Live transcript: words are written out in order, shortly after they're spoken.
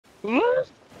Oh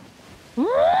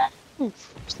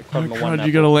god,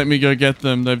 you gotta let me go get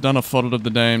them. They've done a fodder of the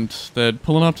damned. They're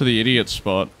pulling up to the idiot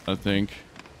spot, I think.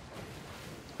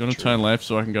 You wanna turn left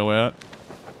so I can go out?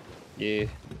 Yeah.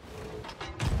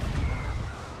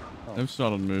 They've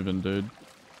started moving, dude.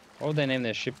 What would they name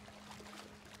their ship?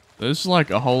 There's like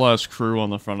a whole ass crew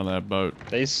on the front of that boat.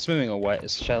 They swimming away.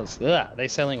 They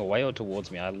sailing away or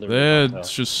towards me? I literally They're can't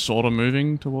tell. just sort of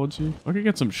moving towards you. I could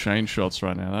get some chain shots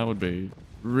right now. That would be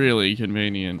really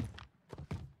convenient.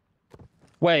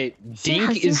 Wait,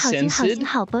 Dink is censored?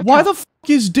 Why the f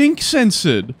is Dink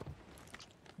censored?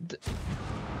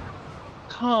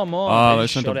 Come on. Ah, they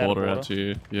sent a border out to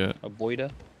you. Yeah. A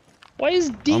boider? Why is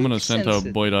Dink I'm gonna send a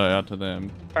censored? boider out to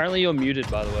them. Apparently you're muted,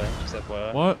 by the way. Just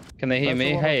FYI. What? Can they hear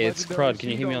me? Hey, it's Crud.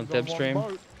 Can you hear me on theb stream?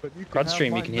 Crud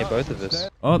stream, you can hear both of us.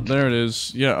 Oh, there it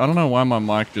is. Yeah, I don't know why my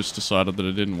mic just decided that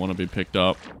it didn't want to be picked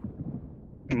up.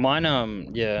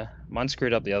 Mine, yeah. Mine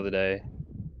screwed up the other day.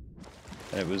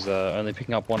 And it was only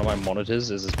picking up one of my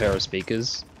monitors as a pair of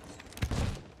speakers.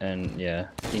 And yeah,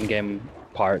 in-game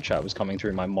pirate chat was coming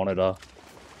through my monitor.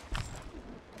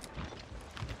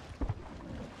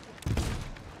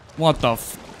 What the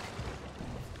f-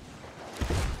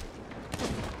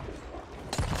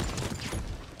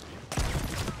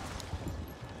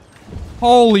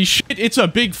 Holy shit, it's a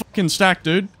big fucking stack,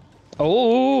 dude.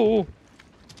 Oh!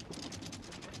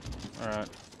 Alright.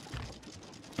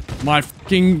 My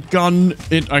fucking gun,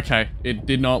 okay, it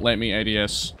did not let me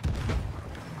ADS.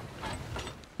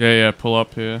 Yeah, pull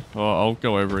up here. Oh, I'll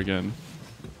go over again.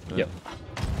 But yep.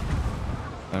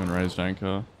 They haven't raised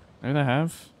anchor. Maybe they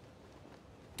have?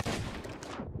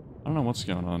 I don't know what's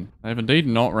going on. They have indeed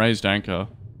not raised anchor.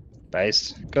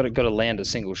 Based. Gotta land a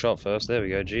single shot first. There we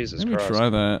go. Jesus Christ. Let me try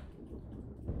that.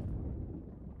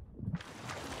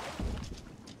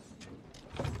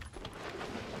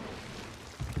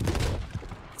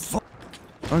 Fuck.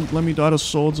 Don't let me die to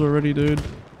swords already, dude.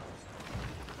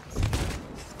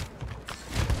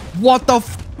 What the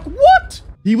f- What?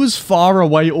 He was far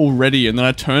away already, and then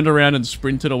I turned around and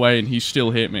sprinted away, and he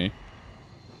still hit me.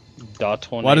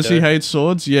 Why does he hate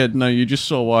swords? Yeah, no, you just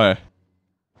saw why.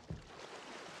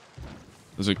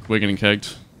 We're getting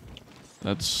kegged.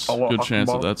 That's a good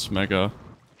chance that that's mega.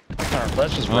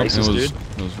 That's just racist, dude.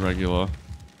 It was regular.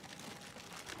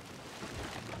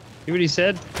 You what he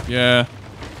said? Yeah.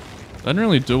 They didn't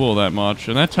really do all that much,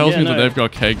 and that tells me that they've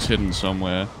got kegs hidden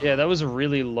somewhere. Yeah, that was a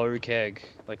really low keg.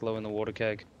 Like, low in the water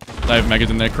keg. They have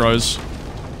megas in their crows.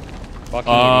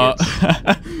 Fucking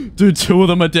idiots. Dude, 2 of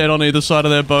them are dead on either side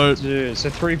of their boat. Dude, so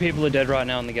 3 people are dead right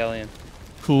now on the galleon.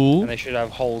 Cool. And they should have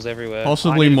holes everywhere.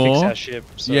 Possibly more. Fix our ship,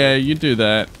 so. Yeah, you do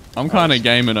that. I'm kind of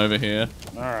gaming over here.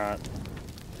 Alright.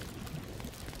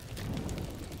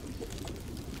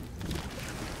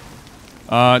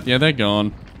 Yeah, they're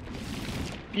gone.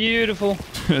 Beautiful.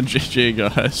 GG,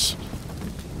 guys.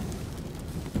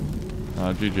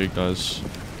 GG, guys.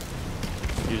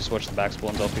 You just watch the back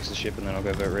spawns, I'll fix the ship, and then I'll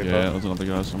go vote red. Yeah, there's another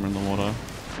guy somewhere in the water.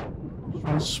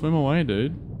 Trying to swim away,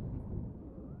 dude.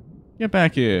 Get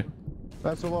back here.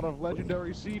 That's a lot of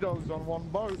legendary sea dogs on one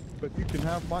boat, but you can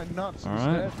have my nuts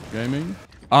Alright, instead. gaming.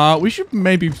 We should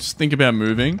maybe think about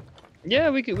moving. Yeah,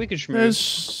 we could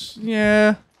schmooze.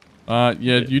 Yeah,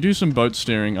 you do some boat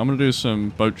steering. I'm gonna do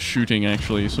some boat shooting,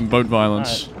 actually. Some boat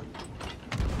violence. Right.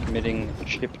 Committing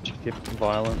ship-to-ship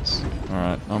violence.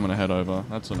 Alright, I'm gonna head over.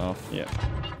 That's enough. Yeah.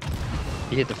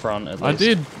 You hit the front, at least. I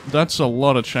did. That's a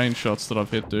lot of chain shots that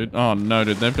I've hit, dude. Oh, no,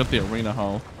 dude. They've got the arena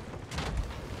hull.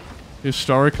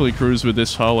 Historically, crews with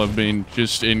this hull have been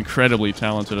just incredibly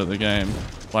talented at the game.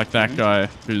 Like that guy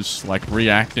who's, like,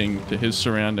 reacting to his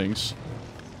surroundings.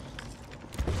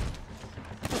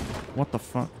 What the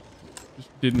fuck?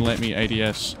 Just didn't let me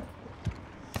ADS.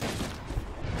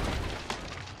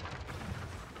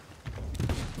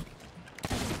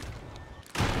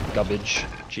 Gubbage.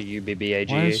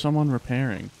 G-U-B-B-A-G-E. Why is someone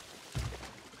repairing?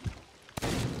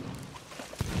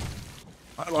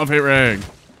 I love hit ring.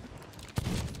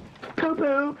 Poo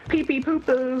poo, pee pee poo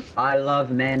poo. I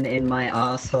love men in my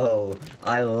asshole.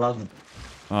 I love.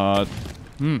 Oh,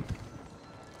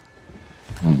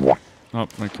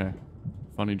 okay.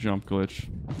 Funny jump glitch.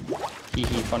 Hee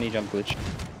hee, funny jump glitch.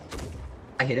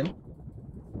 I hit him.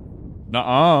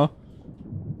 Nuh-uh.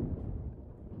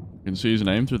 You can see his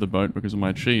name through the boat because of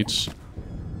my cheats.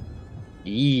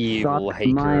 Evil Suck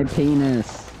hater. my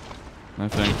penis. No,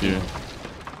 thank you.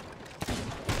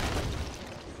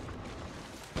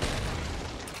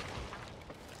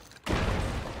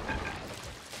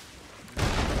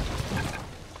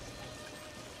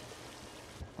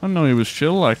 I didn't know he was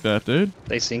chill like that, dude.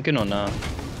 They sinking or not?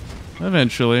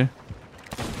 Eventually.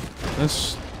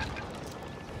 That's...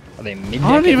 Are they mid-deck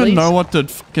I don't even at know least? what to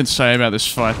fucking say about this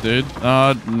fight, dude.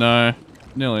 No.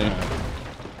 Nearly. I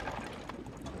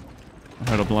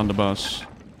heard a blunderbuss.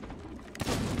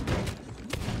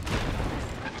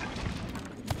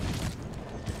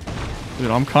 Dude,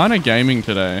 I'm kind of gaming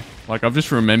today. Like, I've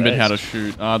just remembered how to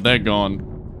shoot. They're gone.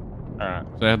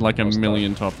 Alright. They had like a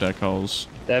million top deck holes.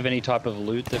 Do they have any type of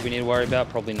loot that we need to worry about?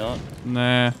 Probably not.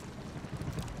 Nah.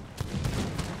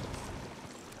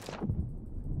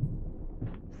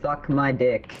 Suck my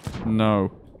dick.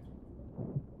 No.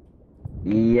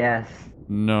 Yes.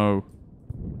 No.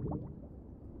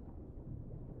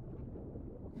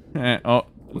 Oh.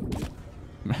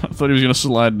 I thought he was gonna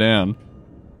slide down.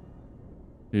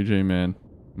 GG, man.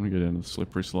 I'm gonna get into the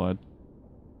slippery slide.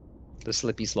 The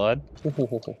slippy slide.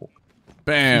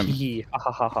 Bam!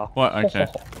 What? Okay.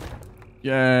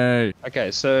 Yay! Okay,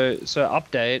 so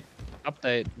update.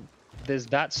 There's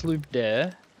that sloop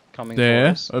there coming for There,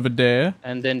 us, over there.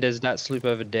 and then there's that sloop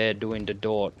over there doing the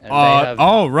Dort. And they Oh, have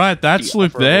oh, right, that the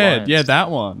sloop Offer of there. Alliance. Yeah, that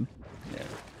one. Yeah.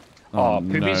 Oh,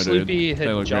 Poopy no, Sloopy dude. They had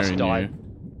look just very died. new.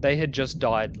 They had just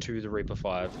died to the Reaper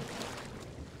 5.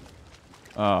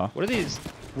 Ah. What are these?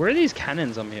 Where are these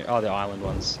cannons on here? Oh, the island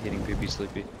ones hitting Poopy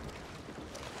Sloopy.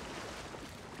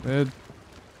 They're...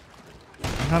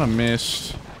 I kinda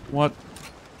missed. What?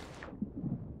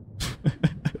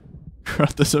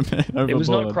 Crud, there's a man overboard. It was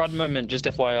not crud moment, just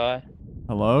FYI.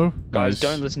 Hello? Guys,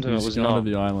 don't listen to him, it He's was gone not. to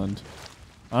the island.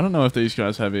 I don't know if these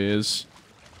guys have ears.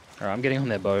 Alright, I'm getting on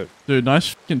their boat. Dude, nice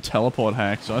fucking teleport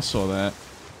hacks. I saw that.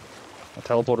 I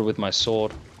teleported with my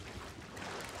sword.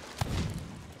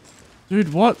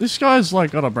 Dude, what? This guy's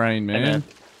like got a brain, Hey, man. man.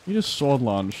 He just sword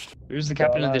launched. Who's the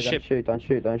captain of the don't ship? Shoot, don't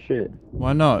shoot, don't shoot.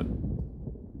 Why not?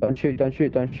 Don't shoot, don't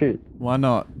shoot, don't shoot. Why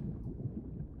not?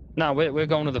 No, we're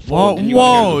going to the Whoa, fort. Didn't you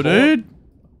wanna whoa, go to the fort? dude!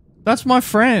 That's my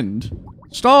friend.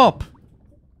 Stop!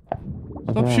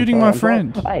 Stop shooting my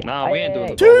friend. Hey, Nah, we ain't doing the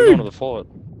fort. Dude! We're going to the fort.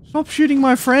 Stop shooting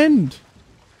my friend.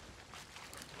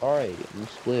 Sorry, I'm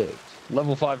split.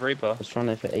 Level 5 Reaper. I was trying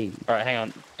to for 8. Alright,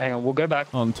 hang on. We'll go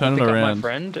back. Turn Pick it up my around.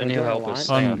 friend, and Is he'll there a help us.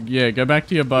 line? Hang on. Yeah, go back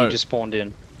to your He boat. just spawned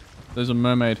in. There's a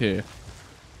mermaid here.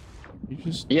 You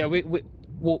just... Yeah,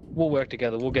 we'll work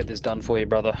together. We'll get this done for you,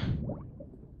 brother.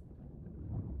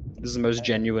 This is the most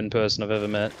genuine person I've ever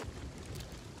met.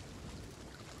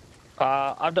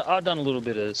 I've done a little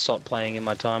bit of SOT playing in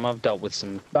my time. I've dealt with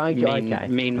some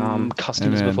mean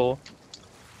customers Hey, man. before.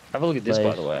 Have a look at this,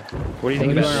 by the way. What do you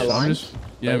think Are we about going this? alone?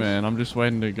 Yeah, man, I'm just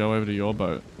waiting to go over to your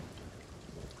boat.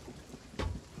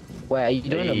 Wait, are you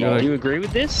doing Do it, you, gotta- do you agree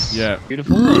with this? Yeah.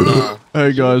 Beautiful? Or nah?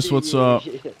 Hey guys, what's up?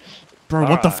 Bro,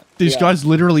 what the f- Alright. These Yeah. guys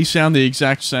literally sound the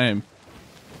exact same.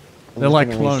 They're like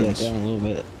I'm gonna reset clones. down a little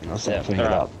bit. I'll start Yeah, putting it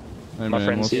alright. up. Hey My man,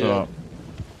 friend's what's here. up?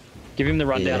 Give him the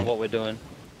rundown Yeah. of what we're doing.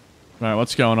 Right,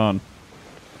 what's going on?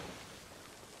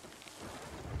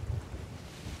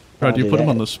 Bro, you put him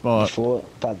on the spot. Before,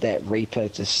 but that Reaper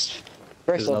just...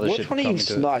 There's another Which ship one of you coming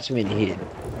to it. sniped me in the head?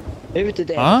 Who did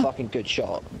that Huh? fucking good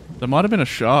shot? There might have been a I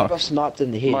shark. got sniped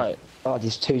in the head. Mate. Oh,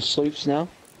 there's 2 sloops now?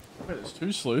 Wait, there's 2 No,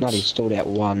 he sleuths. stalled out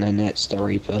 1 and that's the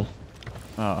Reaper.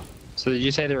 Ah, So did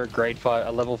you say they're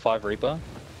a level 5 Reaper?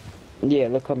 Yeah,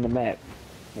 look on the map.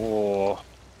 Whoa.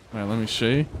 wait, let me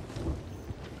see.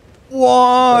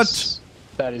 What?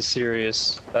 That is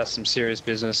serious. That's some serious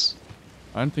business.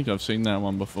 I don't think I've seen that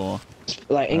one before.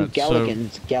 Like in That's so-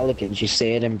 Galligans you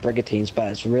see it in Brigantines, but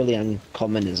it's really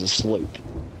uncommon as a sloop.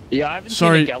 Yeah, I haven't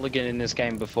Sorry. seen a Galligan in this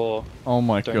game before. Oh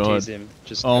my Don't god. tease him.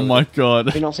 Just Oh go my with it. god.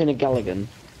 Have you not seen a Galligan?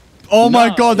 Oh my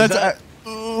No, god, is that's... that-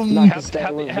 No, How- 'cause that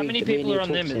how- one how we- many we people need are on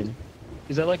to them? talk to him.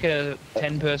 Is that like a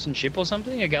 10-person ship or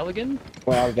something? A Galligan?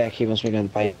 Well, I'll be back here once we're going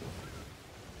to pay.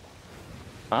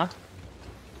 Huh?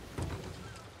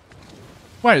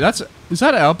 Wait, that's... Is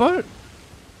that our boat?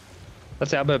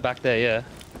 That's our boat back there, yeah.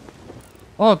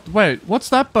 Oh, wait, what's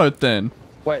that boat then?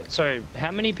 Wait, sorry,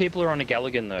 how many people are on a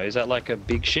Galligan though? Is that like a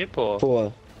big ship or?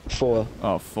 4. Oh,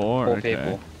 4, Four okay.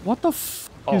 people. What the f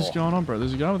is Oh. going on, bro?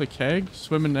 There's a guy with a keg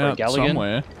swimming For a out Galligan?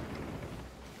 somewhere.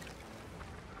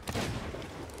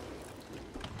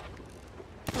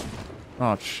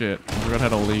 Oh shit, I forgot how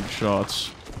to lead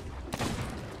shots.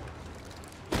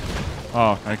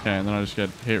 Oh, okay, and then I just get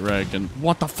hit wrecked and...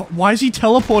 What the fu- Why is he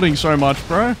teleporting so much,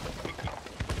 bro?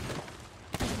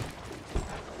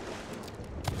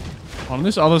 Oh, and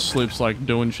this other sloop's like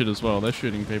doing shit as well. They're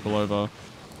shooting people over.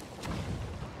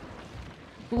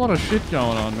 There's a lot of shit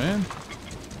going on, man.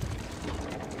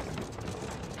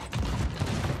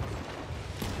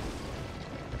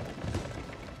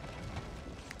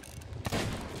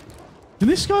 Can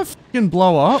this guy fucking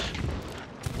blow up?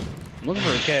 I'm looking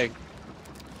for a keg.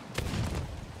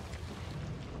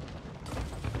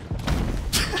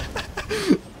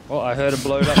 Oh, I heard a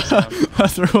blowed up sound. I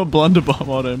threw a blunderbomb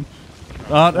on him.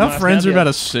 Our friends are about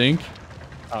to sink.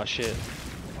 Oh shit.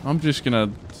 I'm just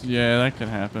gonna... Yeah, that could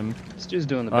happen. This dude's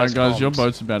doing the Alright best guys, comms. your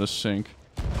boat's about to sink.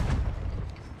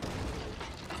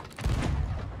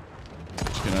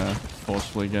 Just gonna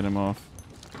forcefully get him off.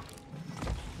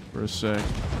 For a sec.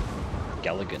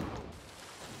 Galligan.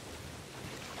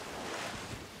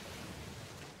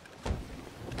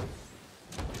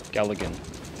 Galligan.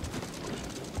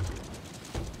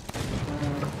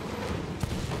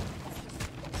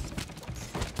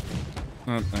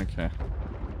 Oh, okay.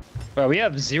 Well, we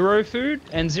have 0 food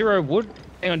and 0 wood.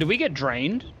 Hang on, did we get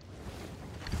drained?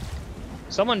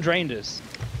 Someone drained us.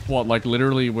 What, like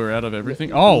literally we're out of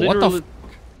everything? Oh, Literally. what the f-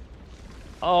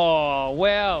 Oh,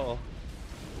 wow.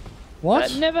 What?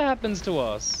 That never happens to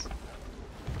us.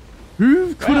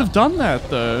 Who could have done that,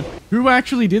 though? Who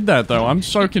actually did that, though? I'm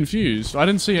so confused. I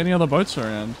didn't see any other boats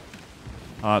around.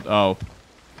 Oh.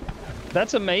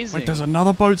 That's amazing. Wait, there's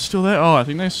another boat still there? Oh, I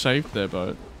think they saved their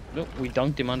boat. Look, we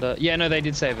dunked him under. Yeah, no, they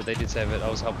did save it. They did save it. I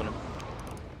was helping him.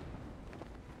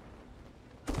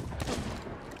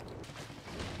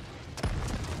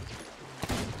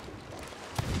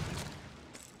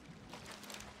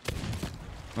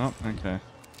 Oh, okay.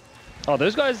 Oh,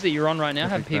 those guys that you're on right now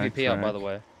have Perfect PvP up, by track. the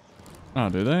way. Oh,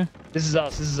 do they? This is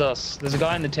us. This is us. There's a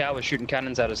guy in the tower shooting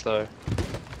cannons at us, though.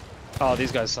 Oh,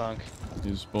 these guys sunk.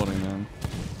 He's boarding them.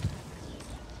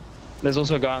 There's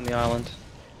also a guy on the island.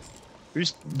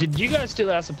 Did you guys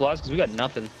steal our supplies? Because we got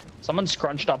nothing. Someone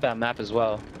scrunched up our map as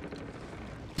well.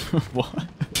 What?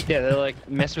 Yeah, they like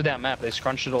messed with our map. They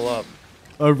scrunched it all up.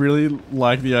 I really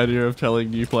like the idea of telling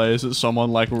new players that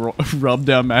someone like rubbed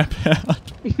our map out.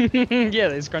 Yeah,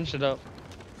 they scrunched it up.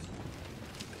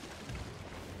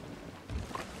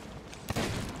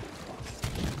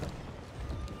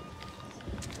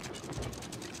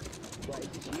 Wait, is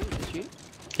this you?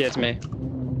 Yeah, it's me.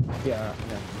 Yeah,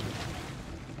 yeah.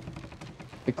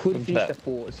 We could What's finish that? the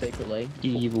fort secretly.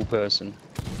 Evil person.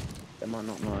 They might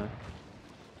not know.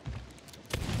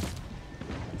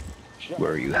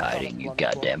 Where are you hiding, you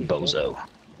goddamn bozo?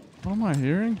 What am I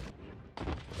hearing?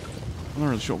 I'm not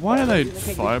really sure. Why are they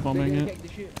firebombing it?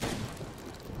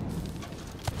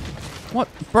 What?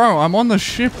 Bro, I'm on the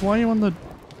ship. Why are you on the...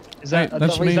 Is that, Hey,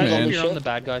 that's me, man. You're on the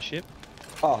bad guy ship?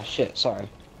 Oh shit, sorry.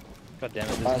 God damn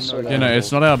it. I There's saw no that. You know,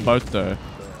 it's not our boat though.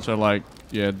 So like,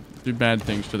 yeah, do bad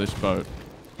things to this boat.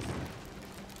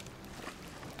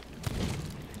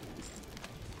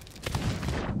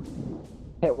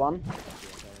 Hit one.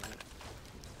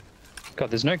 God,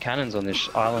 there's no cannons on this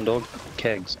island or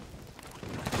kegs.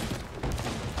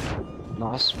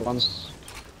 Nice. One's.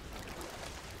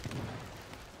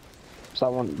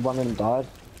 So one of them died.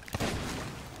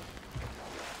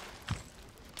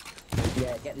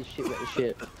 Yeah, get this ship, get this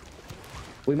ship.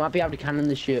 We might be able to cannon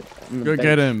the ship. on the Go beach.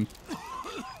 get him.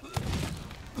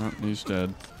 Oh, he's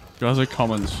dead. Guys are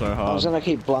coming so I was hard. gonna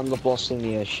keep blunderblossing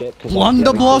the ship.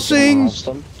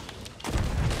 Blunderblossing?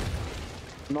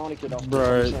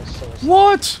 Bro.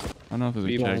 What? I don't know if there's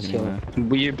a Yeah, keg let's go. anywhere.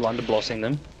 Were you blunderblossing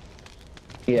them?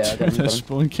 Yeah, I got They're him.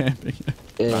 spawn camping.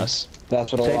 Yeah, Nice.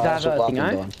 that's what So I they have was a thing, laughing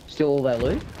eh? on. Still all their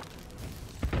loot?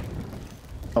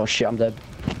 Oh shit, I'm dead.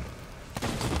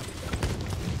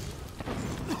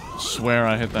 Swear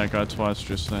I hit that guy twice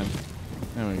just then.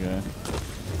 There we go.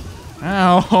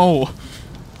 Ow!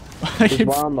 I keep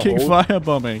one on the fucking hole?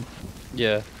 firebombing.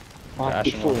 Yeah. I'd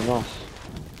be Ashing falling off.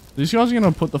 These guys are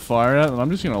gonna put the fire out, and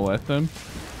I'm just gonna let them.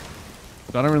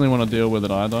 But I don't really want to deal with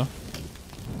it either.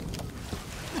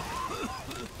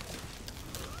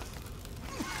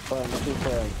 But I'm looking for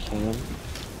a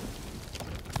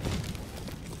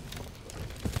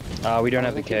can. We don't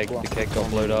have the keg. The keg got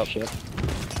blowed up. Ship.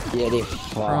 Yeah, they're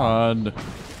fucked. Crud.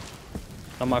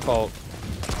 Not my fault.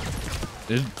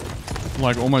 It,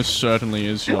 like, almost certainly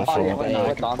is your Oh, yeah, fault. wait. No, I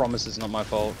we're can done. promise it's not my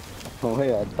fault. Oh, we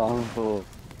are done for.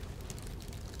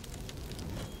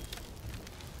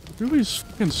 Who is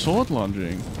fucking sword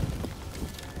lunging?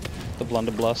 The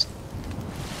blunderblast.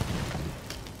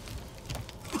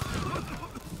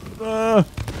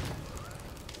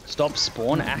 Stop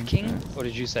spawn acking? Or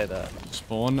did you say that?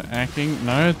 Spawn hacking?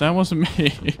 No, that wasn't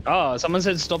me. Oh, someone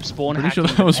said stop spawn Pretty hacking.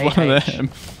 sure that was with one of AH. them.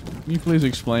 Can you please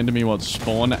explain to me what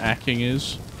spawn hacking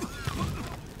is?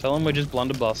 Tell him we're just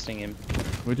blunderblasting him.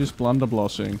 We're just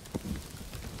blunderblossing.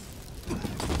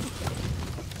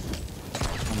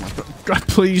 Oh my god. God,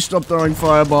 please stop throwing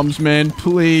firebombs, man.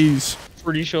 Please.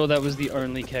 Pretty sure that was the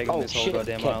only keg on Oh, this whole shit,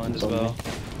 goddamn keg island as was on well.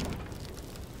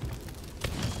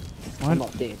 Why, I'm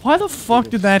not dead. why the fuck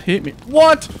did that hit me?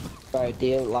 What? Bro,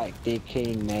 they're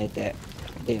getting mad at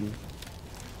them.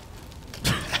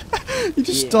 He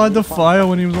just Yeah, died the we're fine. fire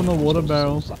when he was on the water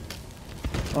barrel.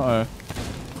 Uh-oh.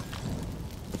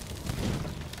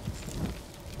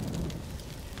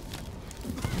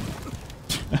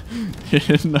 He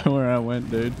didn't know where I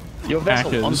went, dude. Your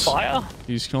vessel Hackers. on fire?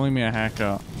 He's calling me a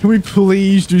hacker. Can we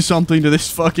please do something to this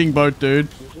fucking boat, dude?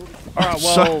 Alright,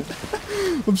 well...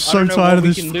 I'm so tired of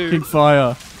this fucking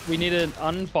fire. We need to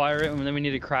unfire it and then we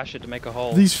need to crash it to make a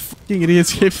hole. These fucking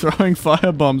idiots keep throwing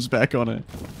fire bombs back on it.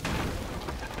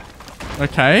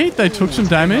 Okay, they took some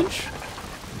damage.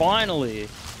 Finally!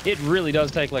 It really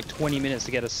does take like 20 minutes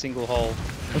to get a single hole.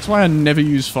 That's why I never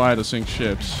use fire to sink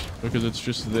ships. Because it's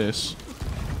just this.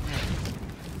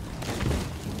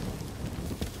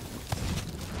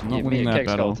 I'm not winning that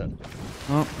battle. Skeleton.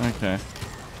 Oh, okay.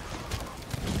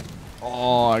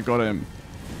 Oh, I got him.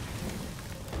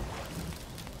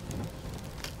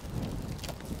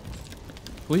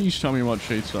 Please tell me what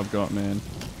cheats I've got, man.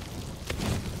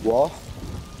 What?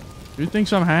 Who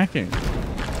thinks I'm hacking?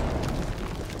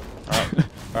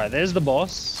 Alright, there's the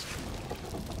boss.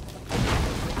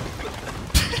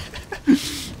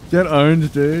 Get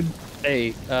owned, dude.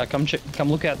 Hey, come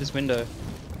look out this window.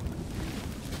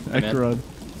 Ekrod.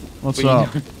 What's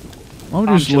up?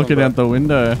 I'm just looking out the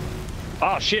window.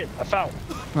 Oh shit, I fell.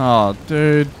 Oh,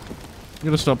 dude. You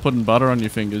gotta stop putting butter on your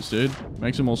fingers, dude.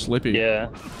 Makes them all slippy. Yeah.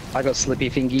 I got slippy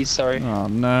fingies, sorry. Oh,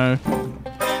 no.